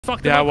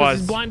Fucked him up 'cause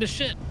he's blind as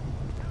shit.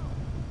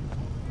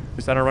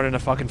 Just I don't run into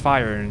fucking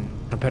fire in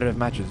competitive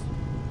matches.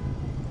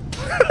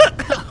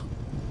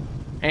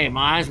 Hey,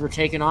 my eyes were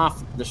taken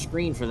off the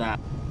screen for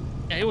that.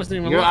 Yeah, he wasn't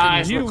even Your looking.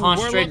 eyes were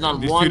concentrated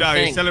on one dude out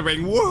here thing.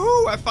 celebrating.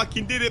 Woohoo! I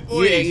fucking did it,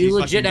 boys. Yeah, you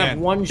legit have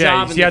one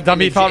job. Yeah, see how dumb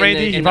he felt,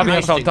 Randy? He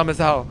probably felt dumb as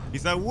hell.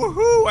 He's like,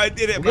 woohoo! I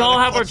did it. We all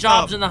have our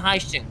jobs in the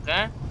heisting,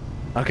 okay?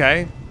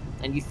 Okay.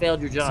 And you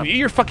failed your job. So eat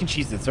your fucking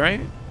Cheez-Its,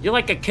 right? You're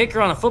like a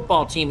kicker on a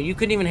football team, and you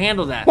couldn't even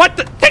handle that. What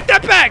the? Take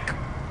that back!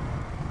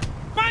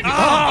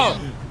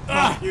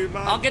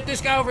 I'll get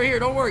this guy over here.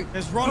 Don't worry.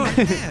 There's Ron right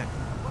there.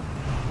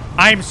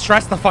 I'm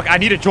stressed the fuck. I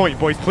need a joint,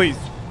 boys, please.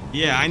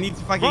 Yeah, I need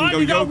to fucking Ron, go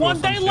you got yoga or one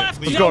some day shit,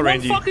 left. please. You got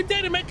one fucking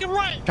day to make it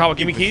right. Kawa,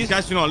 give me These keys.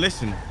 guys do not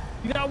listen.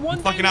 You got one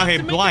day Fucking out left here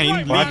to make it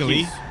blind, right,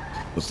 legally.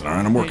 Listen, all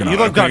right, I'm working on it.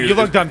 You look dumb. okay? You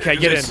look dumb, Kat.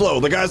 Get in. It's slow.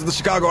 The guys at the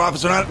Chicago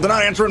office are they're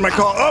not answering my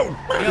call. Oh,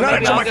 they're not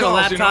Maybe answering I'll my get a calls.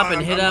 laptop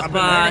and hit up I've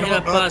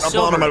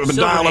been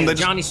dialing them. They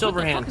just Johnny What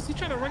the Silverhand. fuck, is he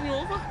trying to run you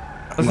over?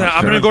 Listen,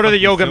 I'm gonna go to the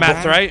yoga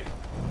mats, right?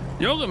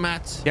 Yoga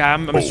mats. Yeah,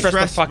 I'm stressed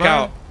the fuck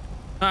out.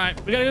 All right,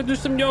 we gotta go do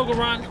some yoga,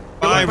 Ron.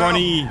 Bye,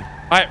 Ronnie. All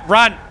right,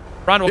 Ron.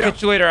 Ron, we'll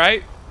catch you later, all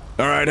right?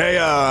 All right, hey,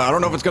 I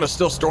don't know if it's gonna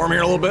still storm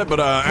here a little bit, but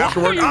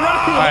afterward. All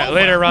right,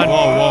 later, Ron.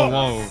 Whoa, whoa,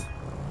 whoa.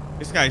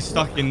 This guy's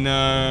stuck in.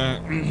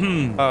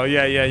 Oh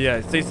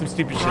yeah. Say some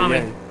stupid shit.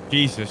 Yeah.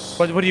 Jesus.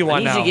 What do you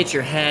want I need now? you to get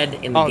your head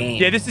in the game.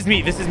 Yeah, this is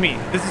me. This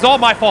is all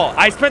my fault.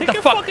 I spent Take the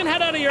your fucking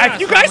head out of your ass. If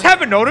you guys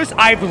haven't noticed,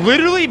 I've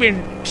literally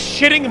been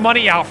shitting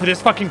money out for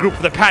this fucking group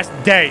for the past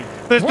day.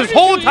 This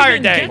whole entire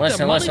day.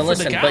 Listen,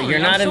 but you're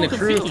not in the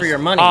crew for your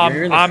money.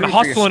 You're in the I'm crew for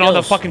your hustling on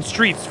the skills. fucking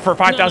streets for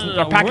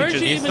 5,000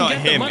 packages. It's not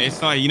him.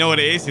 It's not. You know what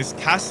it is? It's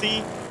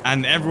Cassie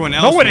and everyone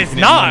else. No, it is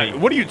making not. money.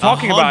 What are you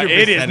talking about?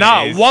 It is 100%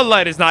 not. it is.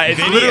 Wallah, it is not. It's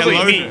Vinny literally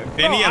alone, me.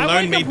 Vinny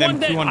alone made them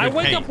 200K. I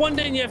wake up one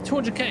day and you have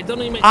 200K. Don't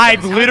even make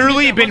I've sense.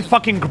 literally been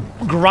fucking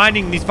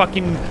grinding these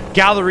fucking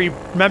gallery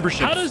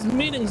memberships. How does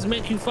meetings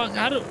make you fuck?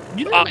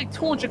 You didn't make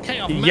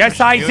 200K off Yes,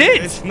 membership. I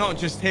did. It's not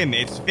just him.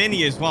 It's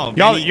Vinny as well.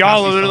 Y'all Vinny,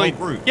 Cassie's the literally,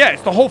 whole group. yeah,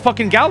 it's the whole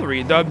fucking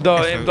gallery,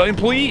 the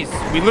employees.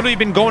 We literally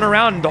been going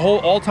around the whole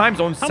all time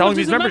zone How selling much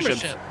these is a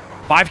memberships. membership?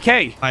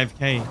 5K.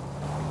 5K.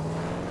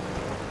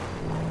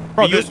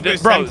 Bro, You're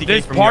supposed to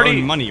 70K from your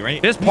own money,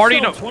 right? This party,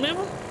 You no, sold 20 of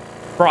them?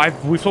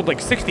 bro, we sold like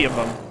 60 of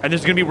them, and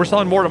there's gonna be we're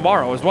selling more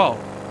tomorrow as well.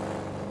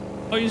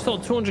 Oh, you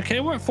sold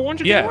 200K worth?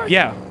 400K Yeah, worth?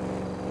 yeah,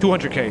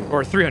 200K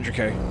or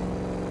 300K.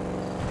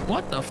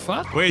 What the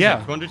fuck? Wait,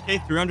 Yeah.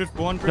 200K, 300,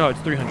 400? No, it's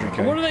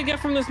 300K. What do they get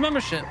from this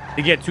membership?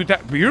 You get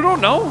 2,000. You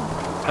don't know?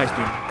 Nice,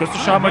 dude. Goes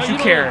to show how much you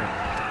care.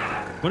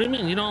 What do you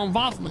mean? You don't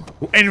involve me.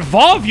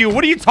 Involve you?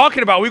 What are you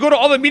talking about? We go to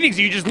all the meetings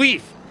and you just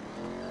leave.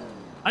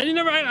 I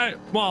didn't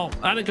well,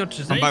 I didn't go to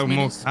I'm today's buying more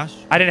meetings. cash.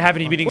 I didn't have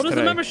any meetings What does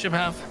today. the membership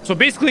have? So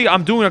basically,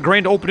 I'm doing a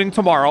grand opening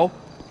tomorrow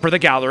for the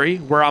gallery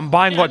where I'm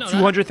buying Yeah, I a know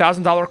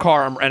 $200,000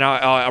 car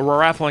and we're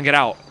raffling it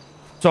out.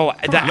 So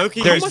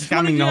Low-key, there's,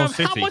 how much money do you have?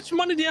 How much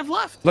money do you have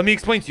left? let me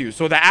explain to you.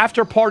 So the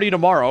after party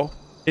tomorrow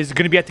is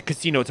going to be at the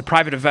casino. It's a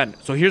private event.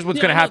 So here's what's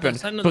Yeah, going to I know happen.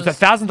 this, I know So it's this.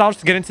 $1,000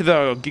 to get into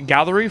the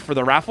gallery for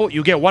the raffle.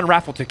 You get one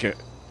raffle ticket.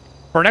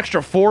 For an extra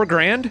 $4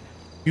 grand,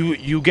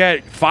 you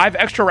get 5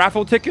 extra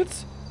raffle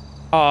tickets,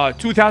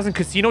 2,000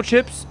 casino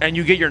chips, and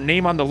you get your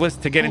name on the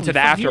list to get into the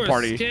after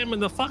party. Scamming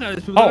the fuck out of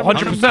these people. Oh,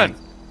 100%.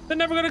 They're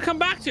never gonna come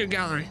back to your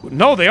gallery.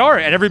 No, they are,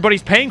 and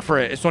everybody's paying for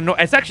it. So no,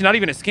 it's actually not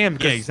even a scam.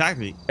 Yeah,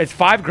 exactly. It's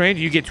 5 grand.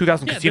 You get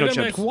 2,000 Yeah, casino they're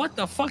gonna chips. be like, what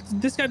the fuck?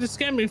 This guy just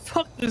scammed me.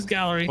 Fuck this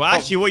gallery. Well,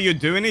 actually, what you're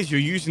doing is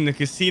you're using the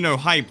casino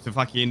hype to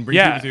fucking bring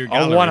Yeah, people to your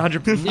gallery.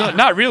 100%. No,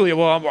 not really.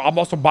 Well, I'm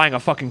also buying a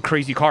fucking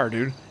crazy car,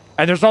 dude.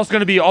 And there's also going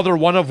to be other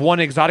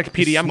one-of-one exotic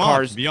PDM Smart,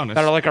 cars to be honest.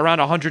 that are like around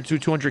 100 to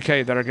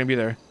 200K that are going to be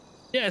there.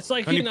 Yeah, it's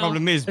like, The only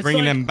problem is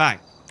bringing them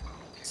back.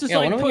 It's just Yeah,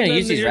 like when are we putting gonna them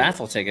use in these your-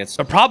 raffle tickets?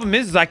 The problem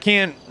is I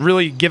can't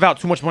really give out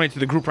too much money to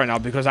the group right now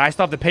because I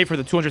still have to pay for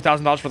the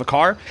 $200,000 for the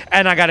car,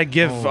 and I got to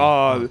give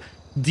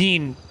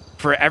Dean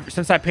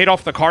since I paid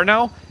off the car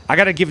now. I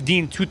got to give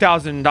Dean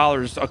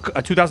 $2,000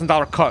 a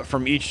 $2,000 cut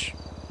from each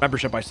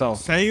membership I sell.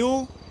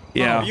 Sale?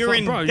 Yeah. You're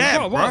in Bro, debt,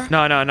 bro, bro. what?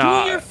 No.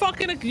 Dude, you're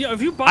fucking.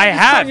 If you buy I this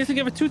car have. and you have to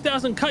give a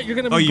 2,000 cut, you're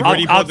gonna be. Oh, you've broke.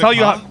 already I'll bought the tell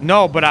you car? how.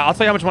 No, but I'll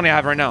tell you how much money I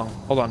have right now.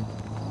 Hold on.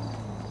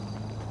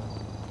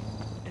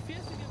 If he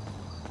has to give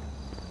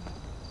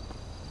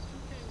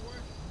 2K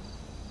worth-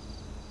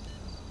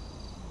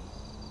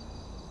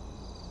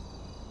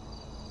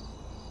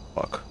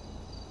 Fuck.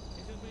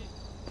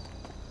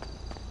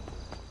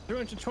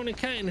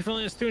 320K, and if he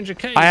only has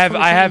 300K, I have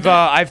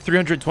 20K.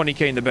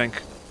 320K in the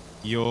bank.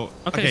 You're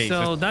Okay,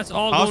 so that's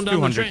all past going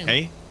down the drain.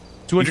 200K.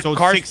 200 You sold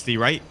cars. 60,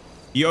 right?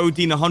 You owe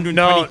Dean No,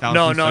 120,000.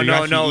 no. So you're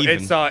actually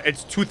even.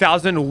 It's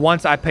 2,000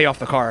 once I pay off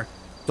the car.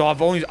 So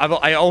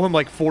I owe him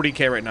like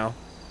 40K right now.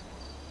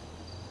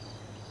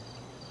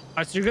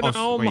 Alright, so you're gonna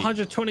Oh, owe him wait.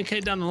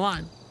 120K down the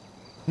line.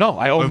 No,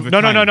 I owe him. Over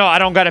No. time. I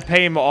don't gotta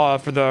pay him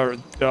for the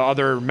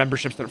other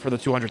memberships for the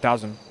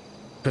 200,000.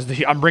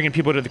 Because I'm bringing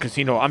people to the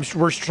casino.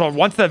 So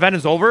once the event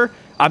is over,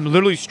 I'm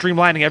literally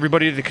streamlining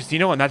everybody to the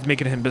casino, and that's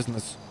making him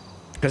business.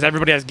 Because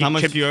everybody has How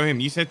much chips. do you owe him?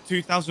 You said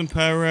 2,000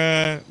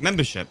 per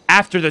membership.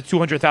 After the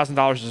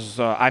 $200,000 is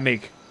I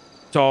make.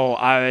 So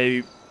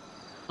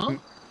Huh?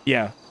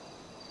 yeah.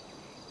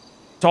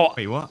 So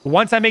Wait, what?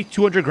 once I make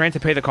 200 grand to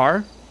pay the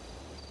car,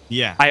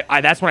 Yeah.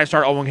 I that's when I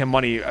start owing him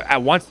money.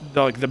 At once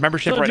the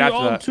membership So right do you after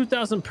owe him that.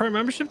 2,000 per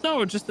membership though,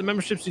 or just the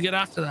memberships you get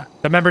after that?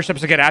 The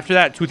memberships again after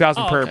that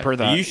 2,000 Oh, per okay. per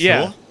that. Are you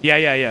Yeah. sure?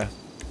 Yeah.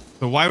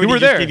 So why We would were he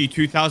just there. give you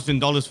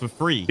 $2,000 for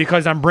free?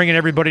 Because I'm bringing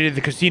everybody to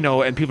the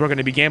casino and people are going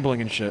to be gambling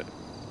and shit.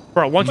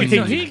 Bro, once Wait, you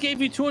so take he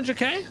gave you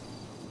 200K?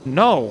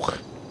 no.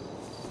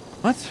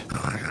 What?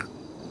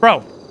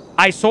 Bro,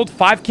 I sold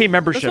 5K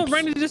memberships. That's what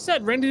Randy just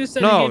said. Randy just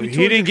said No, he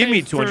he didn't give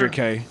me 200K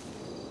 200K.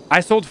 I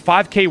sold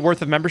 5K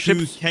worth of memberships.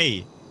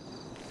 2K.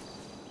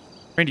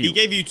 Randy, He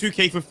gave you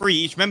 2K for free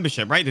each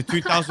membership, right? The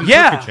 2,000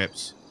 Yeah. poker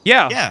chips.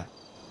 yeah. Yeah.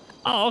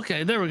 Oh,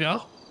 okay, there we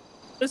go.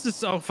 This is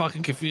so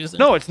fucking confusing.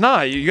 No, it's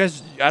not. You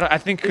guys, I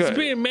think. It's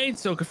being made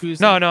so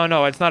confusing.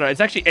 No, it's not. It's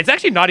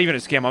actually not even a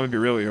scam. I'm gonna be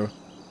real with you.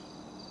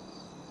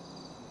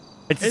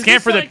 It's a It's scam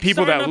just for the like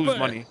people that starting lose up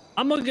money.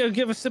 I'm gonna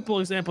give a simple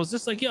example. It's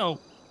just like, yo,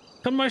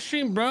 come to my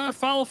stream, bro.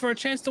 Follow for a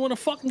chance to win a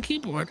fucking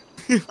keyboard.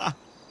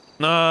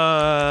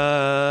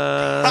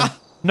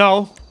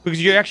 No,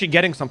 because you're actually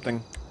getting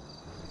something.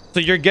 So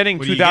you're getting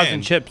What are you 2,000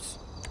 getting? chips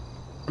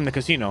from the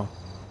casino.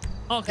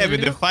 Okay. Yeah, but there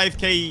the you go.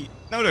 5K.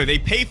 No, they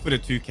pay for the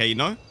 2K,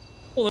 no?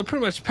 Well, they're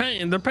pretty much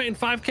paying. They're paying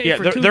 5K Yeah,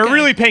 for they're 2K.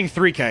 really paying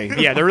 3K.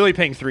 Yeah, they're really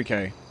paying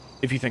 3K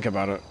if you think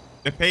about it.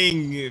 They're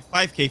paying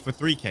 5K for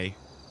 3K.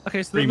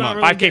 Okay, so Three they're not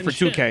months. really 5K for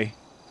getting 2K.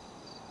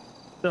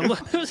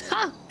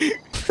 shit.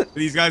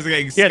 These guys are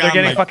getting scammed. Yeah, they're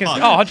getting like fucking. fuck.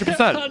 Oh,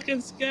 100%. Fucking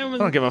scamming. I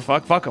don't give a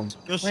fuck. Fuck them.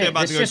 Your shit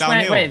about to go this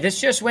downhill.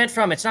 just went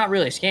from it's not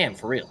really a scam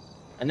for real,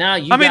 and now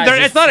you. I mean, guys it's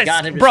just not a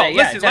got him to bro. say, yeah,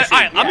 Listen, it's all actually-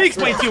 right, let me yeah,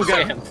 explain to you it's a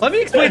again. scam. Let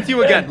me explain to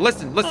you again.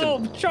 Listen.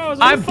 Oh, Charles,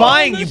 are you I'm following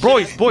buying you, this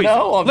boys. shit?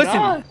 No, I'm listen,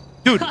 not.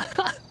 dude.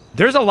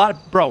 There's a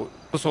lot, bro.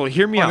 So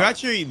hear me Oh,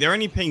 out. they're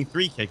only paying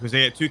 3K because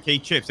they get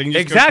 2K chips. They can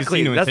just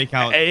Exactly. go to the casino and take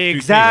out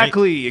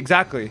 2K,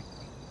 Exactly.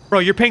 Bro,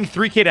 you're paying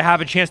 3K to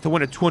have a chance to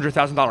win a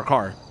 $200,000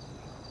 car.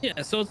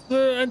 Yeah, so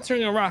they're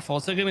entering a raffle.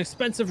 It's like an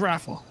expensive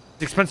raffle.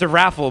 It's expensive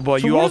raffle,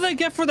 but So you what also do they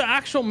get for the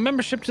actual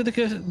membership to the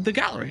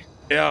gallery?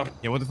 yeah. Right?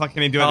 Yeah, what the fuck can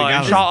they do at the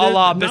gallery?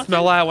 Inshallah, Nothing?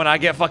 Bismillah. When I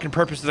get fucking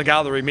purpose to the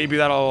gallery, maybe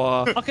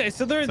that'll Okay,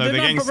 so they're they're not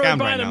getting really scammed buying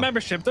right a now.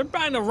 membership. They're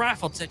buying a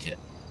raffle ticket.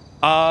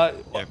 Yeah,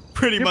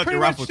 pretty You're much pretty a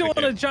much raffle doing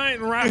ticket. a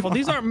giant raffle.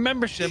 These aren't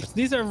memberships.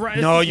 These are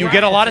no. You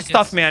get a lot of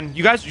stuff, man. man.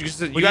 You guys, What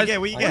do you guys, get?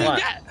 What do you What do get? you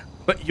get?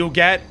 but you'll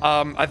get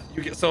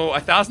you get so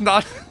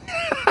 $1,000.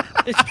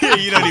 Yeah,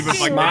 you don't even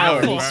fucking know,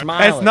 Smiling, bro. he's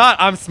smiling. It's not.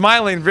 I'm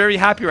smiling, very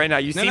happy right now.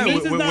 You see no, me?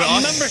 This is we're not a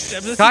asking-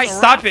 membership. This Guys, is a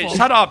stop it. raffle.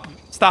 Shut up.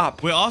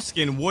 Stop. We're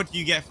asking, what do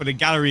you get for the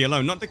gallery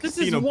alone? Not the This is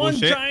casino one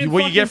bullshit. giant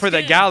What you get for fucking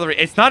the scam. gallery?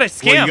 It's not a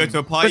scam. Well, you go to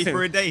a party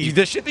for a day.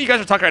 The shit that you guys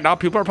are talking right now,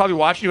 people are probably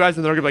watching you guys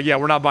and they're gonna be like, "Yeah,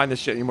 we're not buying this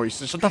shit anymore." You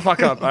shut the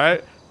fuck up. All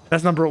right.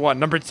 That's number one.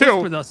 Number Whisper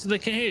two, though, so they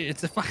can hear you.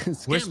 It's a fucking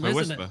scam, Whisper, isn't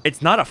whisper. it?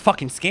 it's not a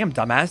fucking scam,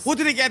 dumbass. What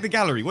do they get at the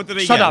gallery? What do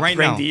they Shut get up, right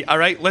Randy. now? All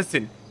right,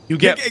 listen. You You're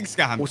get getting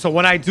scammed. So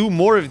when I do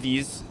more of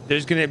these,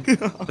 there's gonna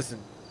listen.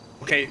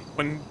 Okay,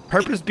 when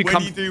purpose When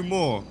becomes you do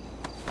more.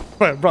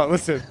 bro,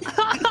 listen.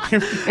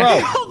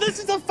 Oh, this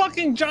is a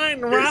fucking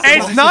giant raffle.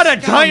 It's not a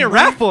scam, giant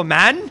man. raffle,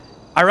 man.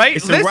 All right,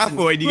 It's listen. a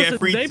raffle and you Listen, get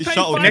free they pay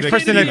shuttle. to Next the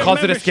person that casino.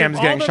 calls it a scam is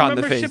All getting the shot in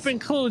the membership face.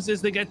 includes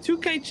is they get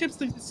 2K chips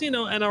to the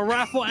casino and a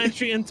raffle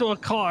entry into a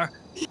car.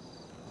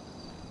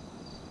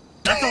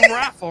 That's a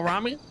raffle,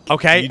 Rami.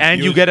 Okay, and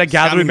you you're get a scamming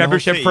gallery the whole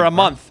membership city, for a bro.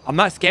 month. I'm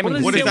not scamming What you.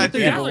 does What it does get that with the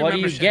do? Yeah, but gallery what do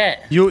you membership? get?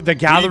 The What do you do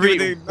gallery. with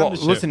the Well,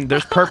 membership? listen,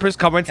 there's purpose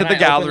coming to Can the I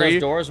open gallery.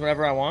 those doors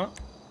whenever I want?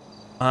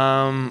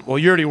 Well,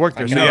 you already work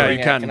there, so Can I yeah, bring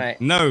you it- can. Can I?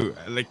 No,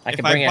 like I if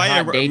can I bring a buy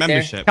hot a date there?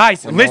 membership,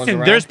 Guys, When no one's listen,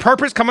 around? there's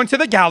purpose coming to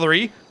the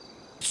gallery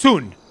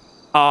soon.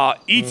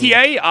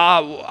 ETA,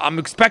 I'm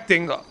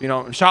expecting,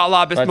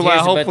 inshallah, But, bismillah, but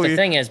hopefully.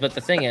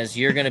 the thing is,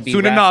 you're going to be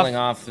Soon enough. raffling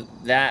off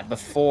that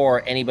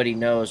before anybody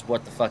knows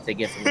what the fuck they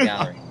get from the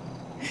gallery.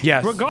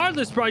 Yes.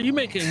 Regardless, bro, you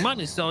making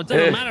money, so it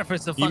doesn't matter if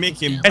it's a fucking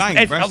making scam.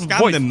 bang, bro. Scam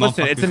boys, them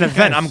listen, it's an motherfuckers.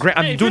 event. I'm Yes.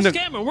 I'm Hey, if doing you're the.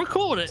 scamming, we're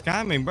cool with it.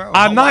 Scamming, bro.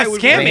 I'm not Why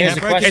would scamming. I we mean, It's here's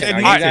the bro? question: Just Are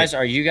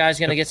admit you it. guys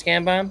going to get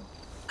scammed by him?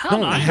 Hell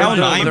no. Hell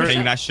no, I ain't They're-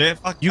 paying that shit.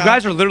 Fuck You that.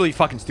 guys are literally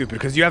fucking stupid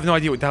because you have no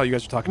idea what the hell you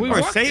guys are talking We about.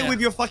 Bro, work say it there.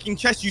 with your fucking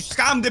chest. You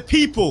scam the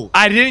people.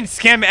 I didn't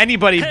scam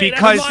anybody Hey,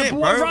 because that's Shit, boy,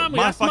 bro. Rami,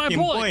 My that's my fucking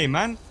boy. boy,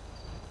 man.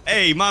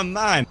 Hey, my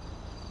man.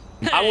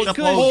 I was was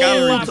the whole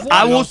gallery.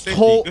 I was City.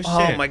 told. Good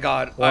Oh shit. my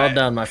god. Well Alright.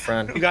 done, my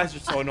friend. You guys are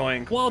so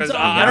annoying. Well 'Cause,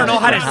 done, I don't know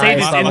how to guys. say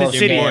this in the Highest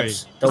city. level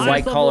scams. The Highest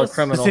white collar level-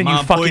 criminal. Listen, you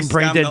My fucking boy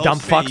brain scammed dead the dumb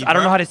whole fucks. city, I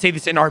don't know bro. how to say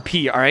this in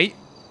RP. All right.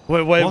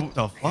 What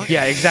the fuck?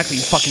 Yeah, exactly.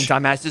 You fucking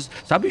dumbasses.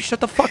 Stop. You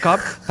shut the fuck up.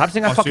 Stop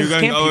saying I Oh, so fucking you're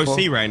going scam OOC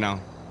people. right now?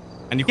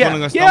 And you're Yeah.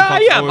 calling us Yeah, dumb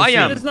fucks I am, I OOC?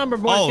 am. Get his number,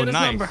 boy. Oh, Get his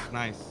nice, number.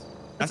 nice.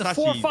 That's a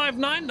actually-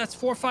 459. That's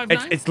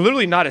 459. It's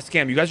literally not a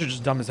scam. You guys are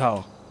just dumb as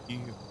hell.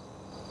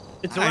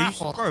 It's a Nah, you-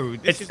 raffle. Bro, this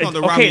It's is not the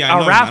okay. Rami I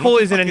know, A raffle man.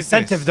 What is the an fuck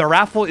incentive. this? The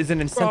raffle is an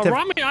Bro, incentive.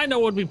 Rami, I know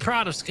would be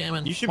proud of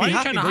scamming. You should Why be are you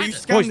happy, trying to bro. hide You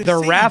it? scammed Boys, the the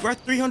city, raff- bro.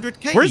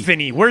 300K. Where's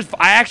Vinny?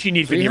 I actually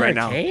need Vinny right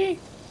now. 300K?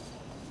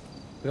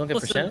 We don't get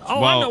Listen, percentage? oh, I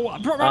Well- know.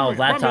 Bro, Oh, Rami,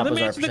 laptop let was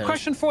me our answer the percentage.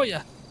 question for you.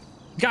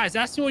 Guys,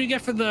 ask me what you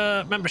get for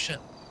the membership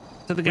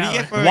to the What do you gallery.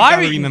 get for a Why?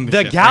 gallery The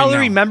membership gallery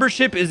right now?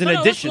 membership is an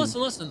No, addition.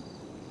 Listen.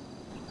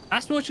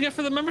 Ask me what you get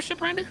for the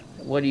membership, Randy.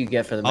 What do you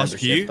get for the Ask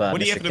membership? you? What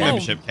do you Mr. get for the Ken?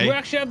 membership? Okay. We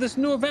actually have this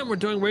new event we're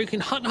doing where you can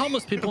hunt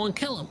homeless people and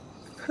kill them.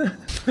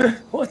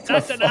 What the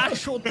That's an fuck?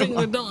 actual thing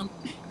we're doing.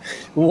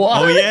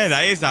 What? Oh yeah,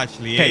 that is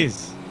actually Okay. it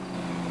is.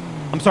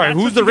 I'm sorry. That's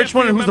Who's what the you rich get for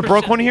one and your who's the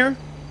broke membership. one here?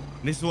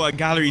 This is what a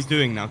gallery's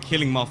doing now,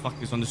 killing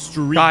motherfuckers on the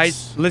streets.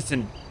 Guys,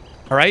 listen.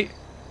 All right.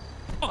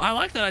 Oh, I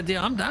like that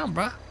idea. I'm down,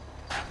 bro.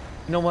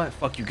 You know what?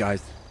 Fuck you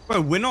guys.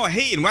 Bro, we're not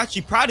hating. We're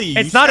actually proud of you.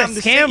 It's You not a scammed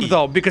the scam city.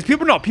 though, because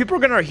people are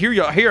gonna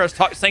hear us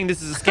saying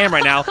this is a scam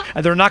right now,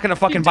 and they're not gonna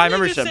fucking buy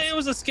Didn't you just memberships. say it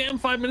was a scam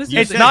 5 minutes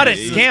You It's ago? said not a it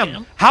is.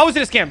 scam. How is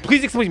it a scam?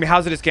 Please explain to me. How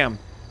is it a scam?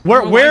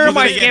 Where Well, where why am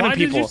I did you- scamming why did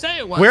you people? say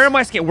it was? Where am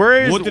I scamming?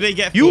 Where is What do they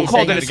get you for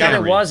called saying it a You said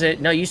it scam?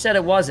 wasn't. No, you said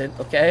it wasn't.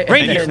 Okay.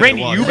 Randy, then you said it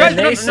Randy, was. you Then guys,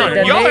 they no, said- no,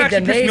 then y'all they- actually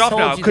then pissed they me off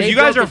told now you- because they you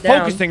guys broke are it down.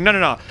 focusing.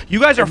 No. You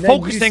guys are And then you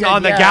focusing said,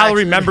 on the yeah,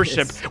 gallery actually,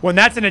 membership yes. when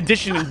that's an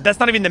addition. That's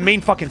not even the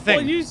main fucking Well,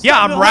 thing. you said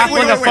Yeah, I'm the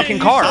raffling whole a thing. fucking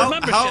You car.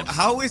 said-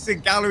 How is a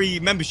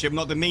gallery membership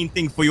not the main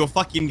thing for your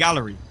fucking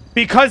gallery?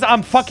 Because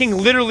I'm fucking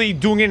literally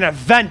doing an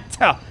event.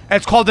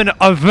 It's called an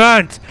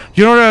event.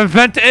 You know what an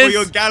event For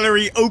your is?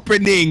 gallery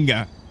opening.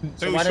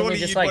 So why don't we surely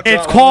just, you'd like, want- Well,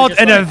 It's we called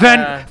just, an like,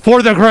 event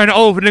for the grand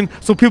opening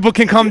so people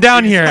can come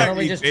down Why here. don't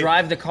we just Exactly.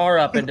 drive the car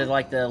up into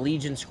like the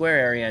Legion Square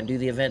area and do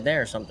the event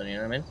there or something? You know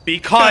what I mean?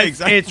 Because Yeah,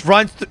 exactly. it's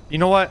runs. You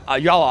know what?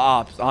 Y'all are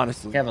ops,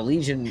 honestly. Have a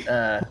Legion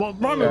Well,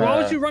 Roman,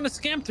 why would you run a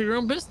scam through your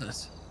own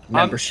business?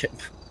 membership.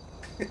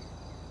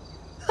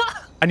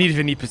 I need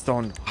Vinny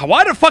Pistone.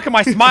 Why the fuck am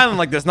I smiling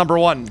like this? Number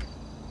one.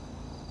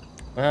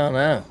 I don't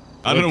know.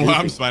 I don't know why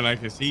I'm Goofy. smiling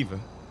like this either.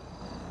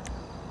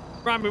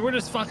 Roman, we're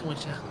just fucking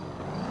with you.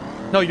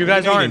 No, you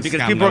guys know you aren't didn't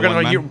because scam people are no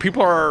gonna. one, man.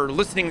 People are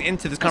listening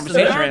into this They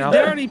conversation right now.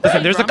 already Listen,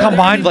 paid, there's a Roman.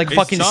 combined like They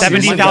fucking It's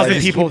something. 70,000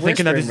 Just people keep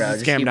thinking that this is whispering, a bro.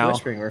 Just scam keep now.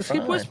 whispering, we're Just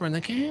keep fine. whispering.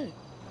 They can't hear you.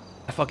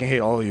 I fucking hate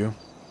all of you.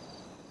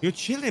 You're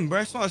chilling,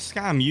 bro. It's not a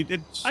scam. You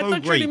did I so thought you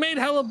already great. made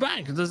hella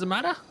bank. Does it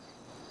matter?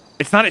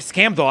 It's not a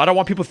scam though. I don't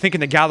want people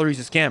thinking the gallery's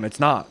a scam. It's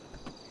not.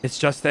 It's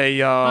just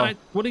a. All right.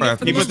 What do you Bruh, get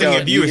for the people think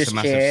membership? of you as just a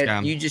massive can't.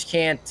 scam. You just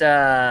can't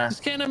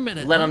Just can't admit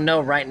it. let huh? them know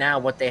right now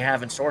what they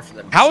have in store for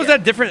them. How is Yeah.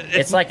 that different?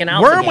 It's like an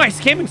Where alpha am I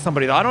game. scamming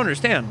somebody though? I don't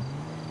understand.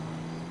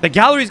 The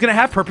gallery's gonna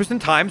have purpose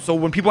and time, so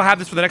when people have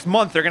this for the next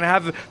month, they don't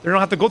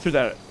have to go through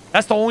that.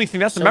 That's the only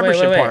thing. That's the So wait,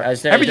 membership wait, part.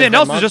 does Everything the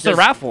else is month- just a does-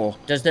 raffle.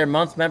 Does their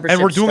month membership?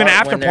 And we're doing an start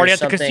after when party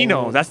there's at the something-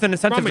 casino. That's the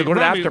incentive Romy, to go to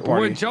the Romy, after We're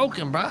party.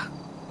 joking, bro.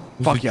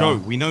 It's Fuck a y'all.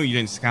 joke. We know you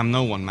didn't scam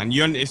no one, man.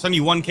 It's only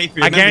 1K for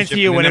your I guarantee membership,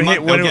 you and when in it a hit-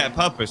 month when they'll it- get a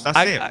purpose. That's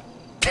I-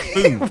 it.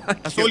 Boom.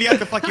 That's all you have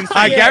to fucking say.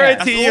 I Yeah. guarantee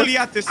That's you. all you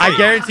have to say. I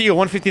guarantee you,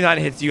 159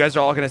 hits. You guys are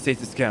all gonna say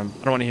it's a scam.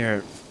 I don't want to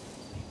hear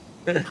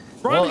it.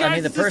 Well, Romy, I guys,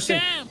 mean, the it's a person,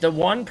 scam. the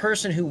one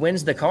person who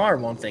wins the car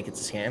won't think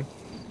it's a scam.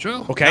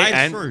 True. Okay, That is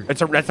and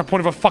true. that's the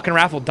point of a fucking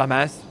raffle,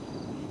 dumbass.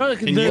 No,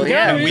 Can the you-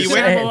 yeah, gallery we is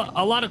win. gonna have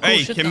a lot of cool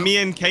Hey, shit. can though. me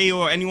and Kay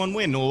or anyone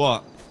win or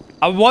what?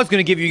 I was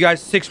gonna give you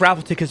guys 6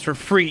 raffle tickets for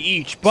free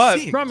each, but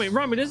Sick. Romy,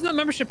 doesn't the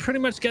membership pretty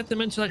much get them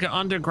into like an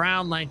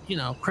underground, like,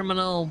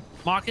 criminal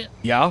market?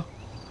 yeah,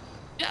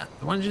 Yeah.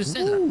 Why did you just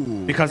say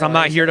that? because I'm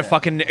not here to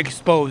fucking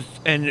expose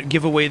and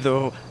give away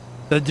the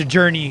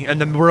journey and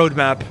the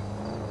roadmap.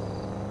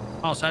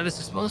 Oh, so I just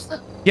exposed that?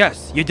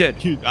 Yes, you did.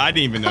 Dude, I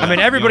didn't even know. I that, mean,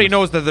 to be everybody honest.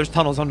 knows that there's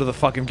tunnels under the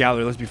fucking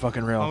gallery. Let's be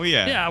fucking real. Oh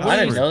yeah. Yeah, I what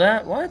didn't is- know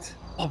that. What?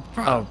 Oh,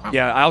 bro. Oh,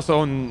 yeah. I also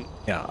own.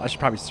 Yeah, I should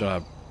probably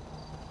stop.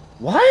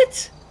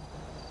 What?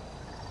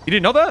 You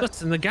didn't know that?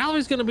 Listen, the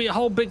gallery's gonna be a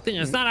whole big thing.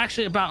 It's not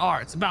actually about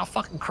art. It's about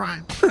fucking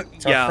crime.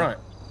 It's Yeah. up front.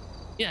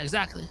 Yeah,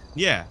 exactly.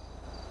 Yeah.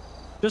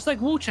 Just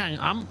like Wu Chang.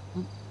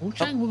 Wu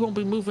Chang. We're gonna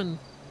be moving.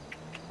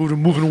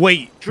 Moving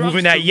weight, drugs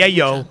moving that to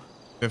yayo. Wu-Chang.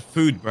 The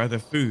food, bro. The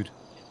food.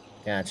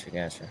 Gotcha.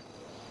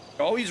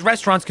 All these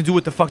restaurants can do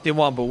what the fuck they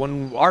want, but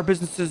when our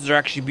businesses are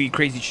actually be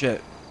crazy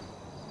shit.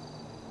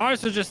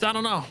 Ours are just, I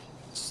don't know.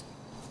 It's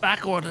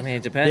back order. I mean,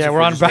 it depends. Yeah, if we're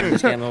on just back- doing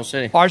this game in the whole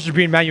city. Ours are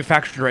being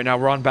manufactured right now.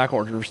 We're on back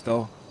order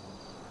still.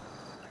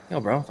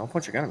 Yo, bro, don't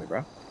point your gun at me,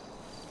 bro.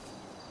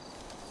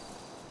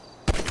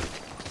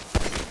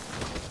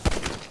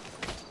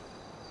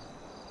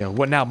 Yeah,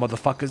 what now,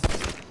 motherfuckers?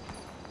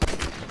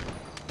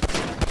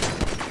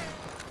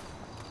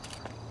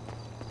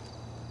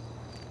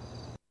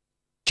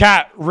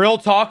 Chat, real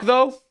talk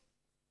though.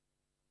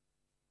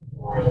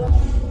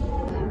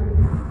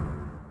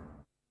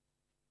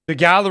 The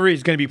gallery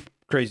is gonna be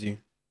crazy.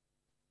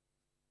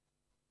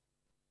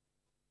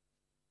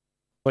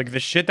 Like the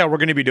shit that we're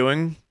gonna be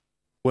doing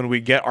when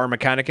we get our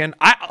mechanic in.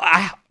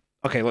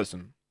 Okay,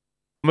 listen.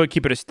 I'm gonna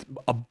keep it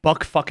a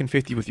buck fucking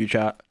 50 with you,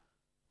 chat.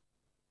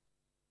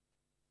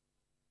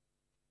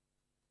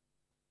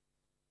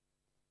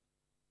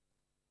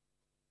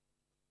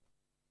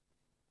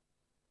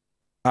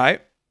 All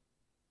right.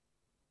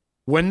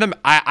 When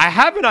I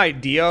have an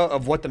idea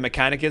of what the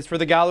mechanic is for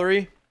the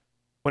gallery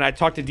when I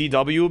talk to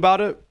DW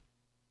about it,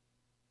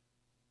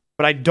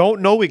 but I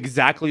don't know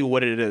exactly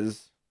what it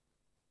is.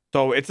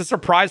 So it's a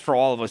surprise for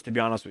all of us, to be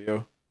honest with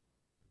you.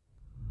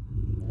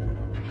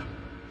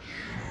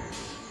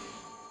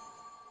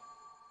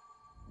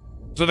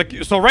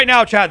 So right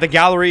now, chat, the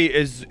gallery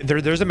is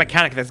there's a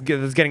mechanic that's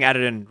getting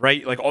added in,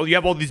 right? Like you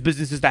have all these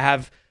businesses that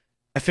have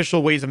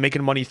official ways of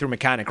making money through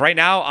mechanic. Right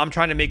now, I'm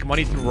trying to make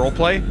money through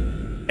roleplay,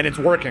 and it's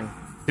working,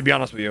 to be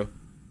honest with you.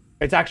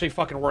 It's actually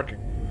fucking working.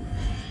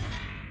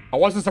 I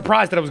wasn't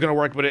surprised that it was going to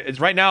work, but it's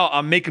right now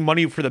I'm making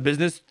money for the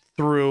business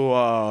through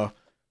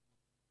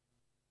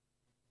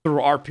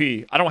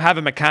RP. I don't have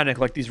a mechanic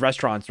like these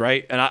restaurants,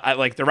 right? And I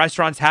like the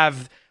restaurants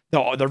have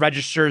the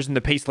registers and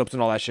the pay slips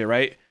and all that shit,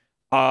 right?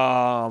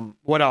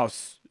 What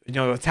else? You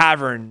know, the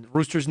tavern,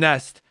 Rooster's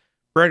Nest,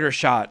 Burger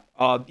Shot,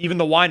 even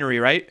the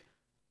winery, right?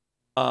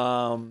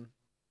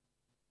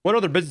 What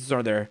other businesses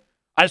are there?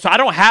 So I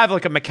don't have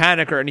like a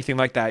mechanic or anything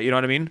like that, you know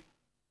what I mean?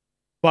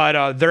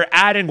 But they're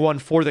adding one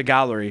for the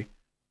gallery.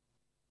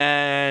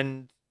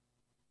 And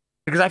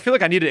because I feel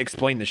like I need to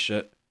explain this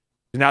shit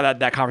now that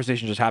that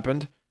conversation just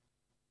happened.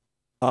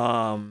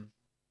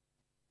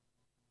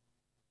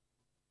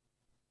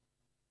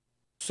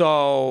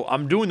 So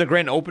I'm doing the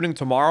grand opening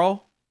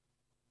tomorrow.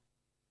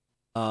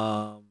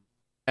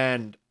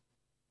 And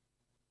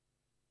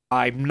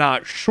I'm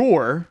not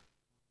sure,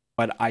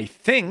 but I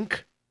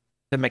think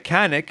the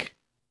mechanic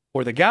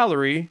or the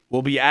gallery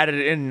will be added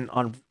in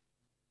on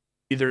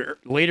either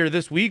later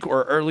this week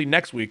or early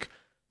next week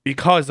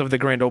because of the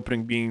grand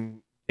opening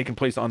being taking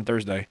place on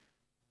Thursday.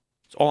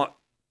 It's all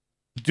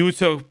due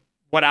to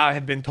what I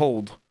have been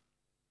told.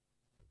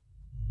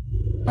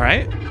 All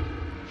right.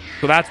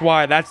 So that's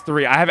why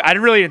I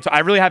really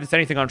haven't said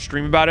anything on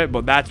stream about it,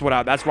 but that's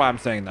why I'm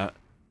saying that.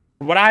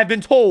 What I have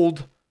been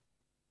told.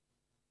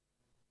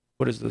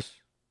 What is this?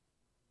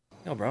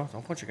 No, bro.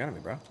 Don't point your gun at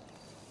me, bro.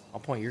 I'll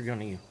point your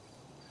gun at you.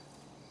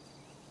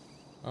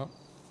 Oh.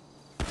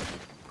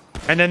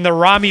 And then the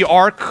Rami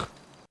arc.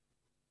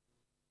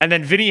 And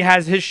then Vinny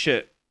has his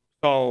shit.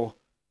 So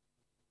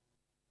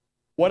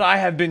what I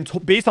have been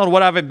based on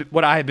what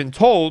I have been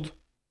told,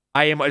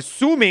 I am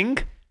assuming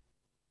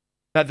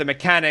that the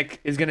mechanic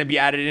is going to be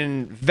added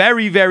in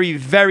very, very,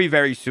 very,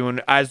 very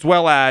soon, as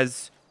well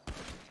as...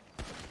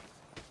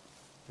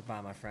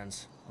 Goodbye, my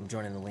friends. I'm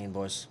joining the lean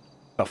boys.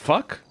 The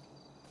fuck?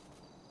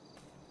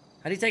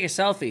 How do you take a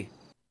selfie?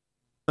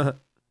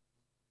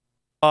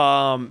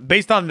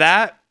 Based on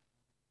that...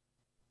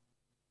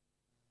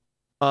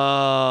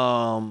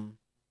 And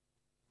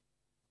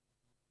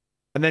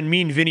then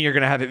me and Vinny are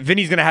going to have it.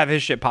 Vinny's going to have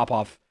his shit pop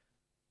off.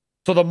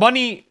 So the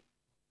money...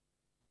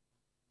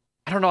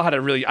 I don't know how to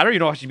really... I don't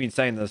even know how she's been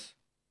saying this.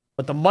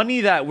 But the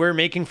money that we're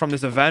making from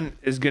this event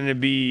is going to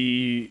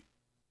be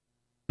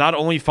not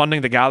only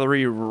funding the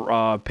gallery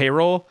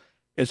payroll,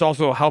 it's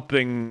also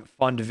helping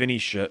fund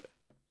Vinny's shit.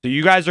 So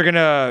you guys are going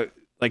to...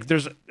 Like,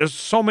 there's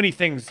so many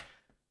things.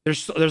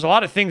 There's a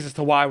lot of things as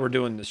to why we're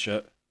doing this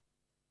shit.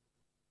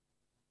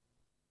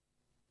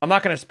 I'm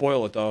not going to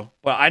spoil it, though.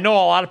 But I know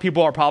a lot of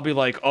people are probably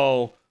like,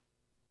 oh...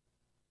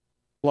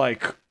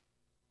 Like...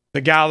 The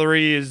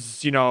gallery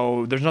is, you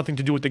know, there's nothing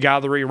to do with the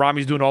gallery.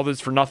 Rami's doing all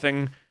this for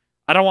nothing.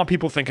 I don't want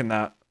people thinking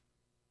that.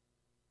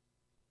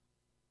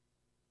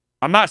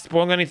 I'm not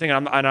spoiling anything,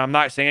 and I'm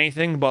not saying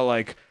anything, but,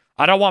 like,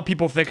 I don't want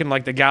people thinking,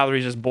 like, the gallery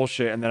is just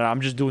bullshit, and then I'm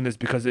just doing this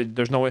because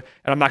there's no way,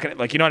 and I'm not gonna,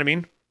 like, you know what I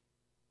mean?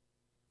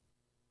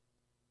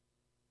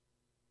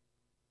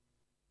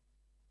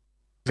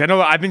 I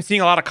know I've been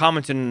seeing a lot of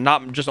comments in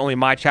not just only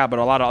my chat, but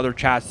a lot of other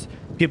chats.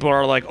 People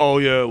are like, oh,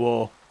 yeah,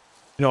 well...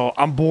 You know,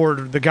 I'm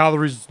bored. The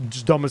gallery's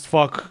just dumb as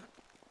fuck.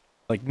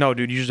 Like, no,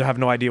 dude, you just have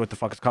no idea what the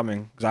fuck is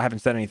coming because I haven't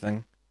said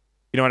anything.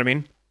 You know what I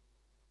mean?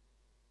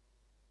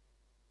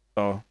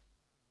 So,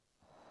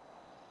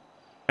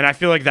 and I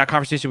feel like that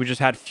conversation we just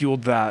had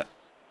fueled that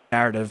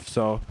narrative.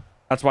 So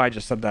that's why I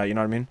just said that. You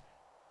know what I mean?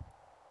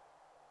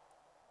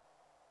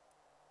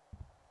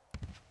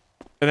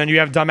 And then you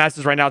have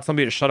dumbasses right now telling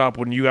me to shut up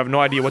when you have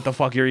no idea what the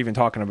fuck you're even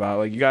talking about.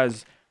 Like, you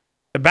guys,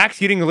 the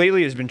backseating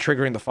lately has been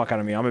triggering the fuck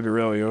out of me. I'm gonna be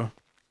real with you.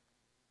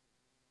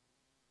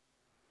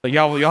 Like,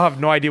 y'all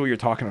have no idea what you're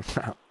talking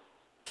about.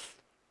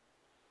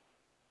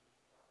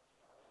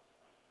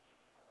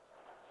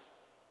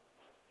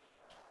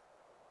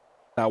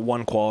 That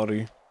one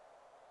quality.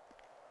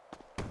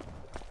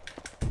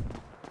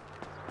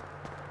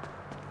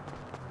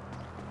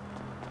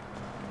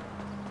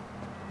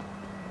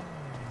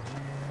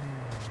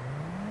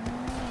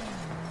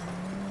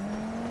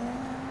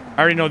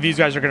 I already know these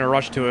guys are gonna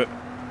rush to it.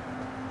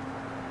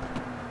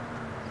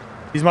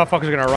 These motherfuckers are gonna rush.